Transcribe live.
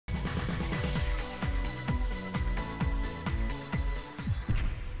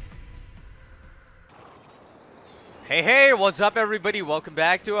Hey, what's up everybody? Welcome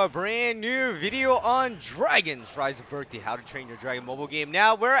back to a brand new video on Dragons Rise of Berk, the How to Train Your Dragon mobile game.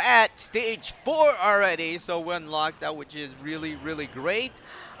 Now, we're at stage 4 already, so we unlocked that, which is really great.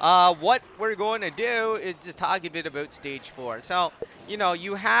 What we're going to do is just talk a bit about stage 4. So,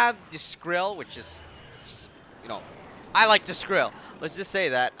 you have the Skrill, which is, you know, I like the Skrill. Let's just say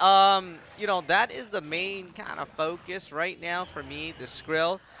that. That is the main kind of focus right now for me, the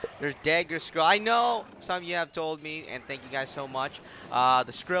Skrill. There's Dagger Skrill. I know some of you have told me, and thank you guys so much.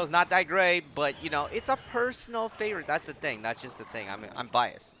 The Skrill's not that great, but, it's a personal favorite. That's the thing. That's just the thing. I'm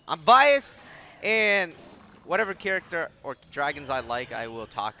biased. I'm biased, and whatever character or dragons I like, I will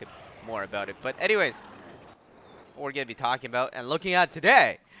talk more about it. But anyways, what we're going to be talking about and looking at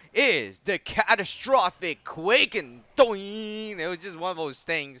today is the Catastrophic Quaken. Doing. It was just one of those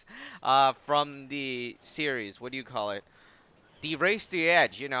things from the series. What do you call it? The Race to the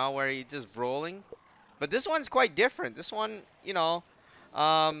Edge, where you're just rolling. But this one's quite different. This one, let's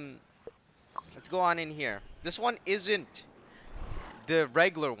go on in here. This one isn't the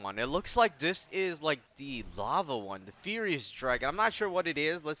regular one. It looks like this is like the lava one, the Furious Dragon. I'm not sure what it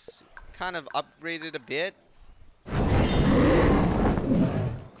is. Let's kind of upgrade it a bit.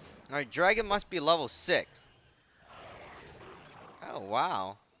 Alright, dragon must be level 6. Oh,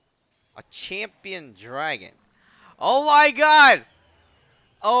 wow. A champion dragon. Oh my god!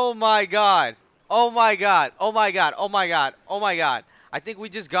 Oh my god. Oh my god. Oh my god. Oh my god. Oh my god. I think we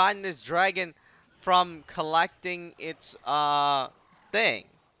just gotten this dragon from collecting its thing.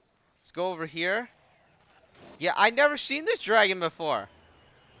 Let's go over here. Yeah, I never seen this dragon before.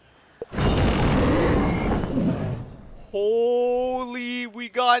 Holy, we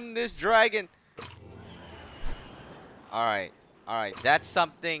gotten this dragon. Alright. Alright, that's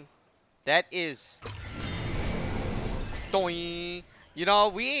something. That is... Doing.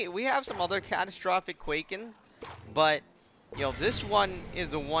 We have some other Catastrophic Quaken, but, this one is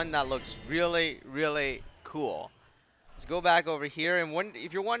the one that looks really cool. Let's go back over here, and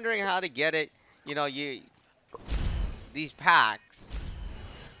if you're wondering how to get it, these packs,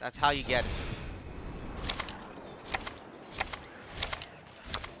 that's how you get it.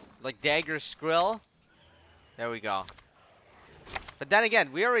 Like Dagger Skrill. There we go. But then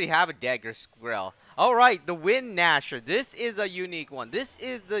again, we already have a Dagger Skrill. Alright, the Wind Gnasher. This is a unique one. This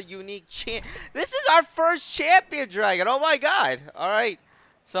is the unique This is our first champion dragon. Oh my god. Alright.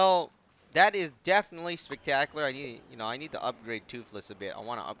 So, that is definitely spectacular. I need to upgrade Toothless a bit. I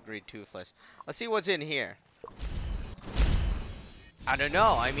want to upgrade Toothless. Let's see what's in here. I don't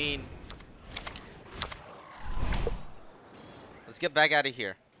know. I mean, let's get back out of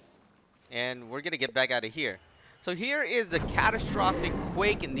here. And we're going to get back out of here. So here is the Catastrophic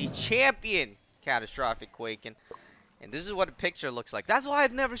Quaken, the champion Catastrophic Quaken. And this is what a picture looks like. That's why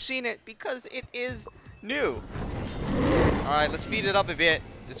I've never seen it, because it is new. Alright, let's speed it up a bit.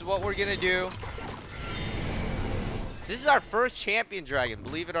 This is what we're going to do. This is our first champion dragon,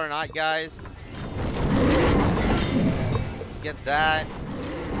 believe it or not, guys. Let's get that.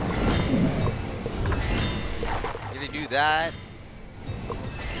 Gonna do that.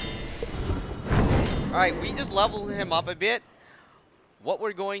 Alright, we just leveled him up a bit. What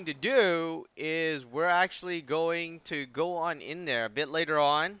we're going to do is we're actually going to go on in there a bit later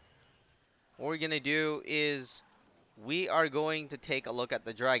on. What we're going to do is we are going to take a look at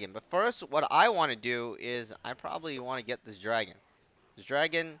the dragon. But first, what I want to do is I probably want to get this dragon. This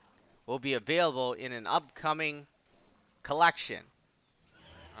dragon will be available in an upcoming collection.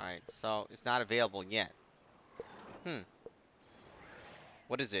 Alright, so it's not available yet.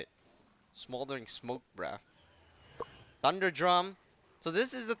 What is it? Smoldering Smoke Breath. Thunder Drum. So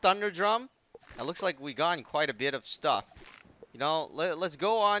this is the Thunder Drum. It looks like we gotten quite a bit of stuff. Let's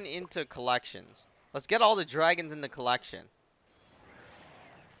go on into collections. Let's get all the dragons in the collection.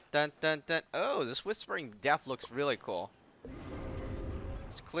 Dun dun dun. Oh, this Whispering Death looks really cool.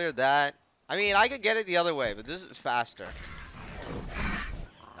 Let's clear that. I mean, I could get it the other way, but this is faster.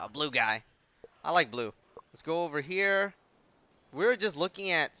 Oh, blue guy. I like blue. Let's go over here. We're just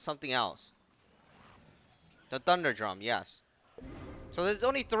looking at something else. The Thunder Drum, yes. So there's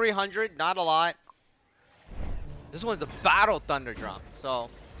only 300, not a lot. This one's the Battle Thunder Drum. So,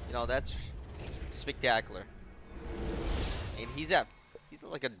 that's spectacular. And he's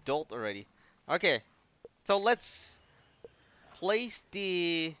like adult already. Okay. So let's place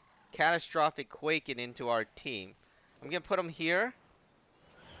the Catastrophic Quaken into our team. I'm going to put him here.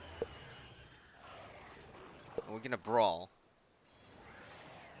 And we're going to brawl.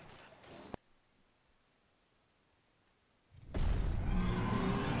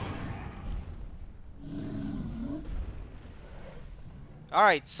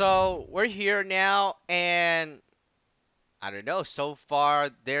 Alright, so we're here now, and I don't know. So far,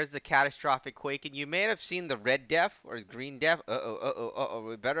 there's the Catastrophic Quaken. You may have seen the red death or green death. Uh-oh.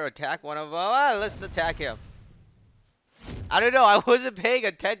 We better attack one of them. Let's attack him. I don't know. I wasn't paying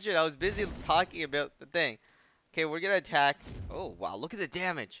attention. I was busy talking about the thing. Okay, we're going to attack. Oh, wow. Look at the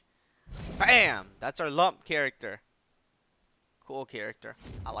damage. Bam! That's our lump character. Cool character.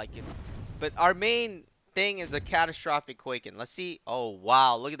 I like it. But our main thing is the Catastrophic Quaken. Let's see. Oh,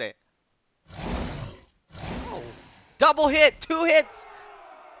 wow. Look at that. Oh. Double hit. 2 hits.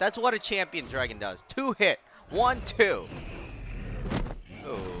 That's what a champion dragon does. 2 hit. 1, 2.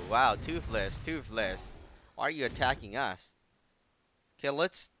 Oh, wow. Toothless. Why are you attacking us? Okay,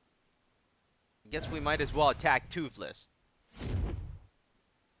 let's... I guess we might as well attack Toothless.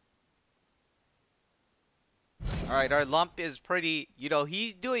 Alright, our lump is pretty... You know,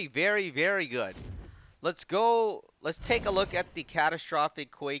 he's doing very, very good. Let's go... Let's take a look at the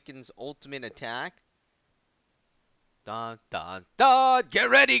Catastrophic Quaken's ultimate attack. Dun, dun, dun! Get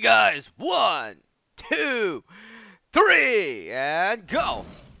ready, guys! 1, 2, 3, and go!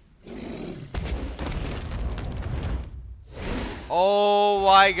 Oh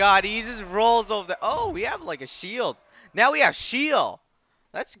my god, he just rolls over there. Oh, we have like a shield. Now we have shield.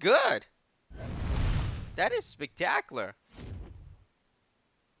 That's good. That is spectacular.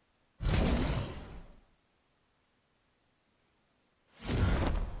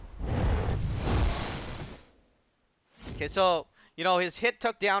 Okay, so, you know, his hit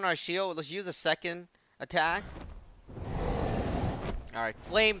took down our shield. Let's use a second attack. Alright,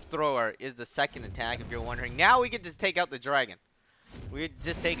 flamethrower is the second attack, if you're wondering. Now we can just take out the dragon. We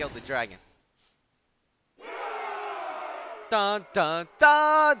just take out the dragon. Dun, dun,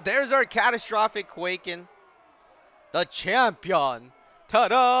 dun! There's our Catastrophic Quaken. The champion.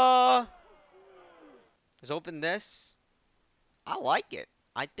 Ta-da! Let's open this. I like it.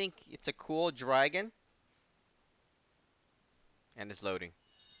 I think it's a cool dragon. And it's loading.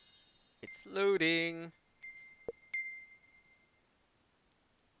 It's loading.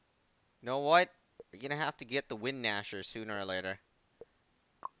 You know what? We're gonna have to get the Wind Gnasher sooner or later.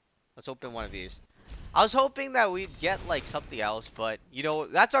 Let's open one of these. I was hoping that we'd get like something else, but you know,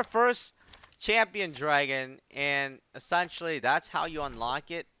 that's our first champion dragon, and essentially that's how you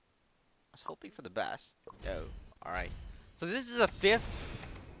unlock it. I was hoping for the best. Oh, alright. So this is a 5th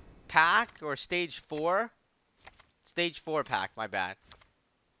pack, or stage 4. Stage 4 pack, my bad.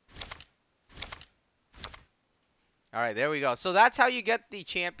 Alright, there we go. So that's how you get the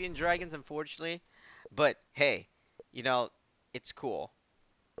champion dragons, unfortunately. But hey, you know, it's cool.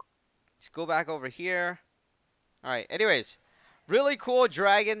 Let's go back over here. Alright, anyways. Really cool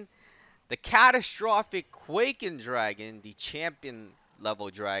dragon. The Catastrophic Quaken dragon. The champion level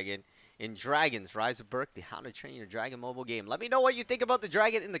dragon. In Dragons, Rise of Berk, the How to Train Your Dragon mobile game. Let me know what you think about the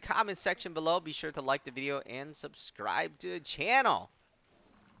dragon in the comment section below. Be sure to like the video and subscribe to the channel.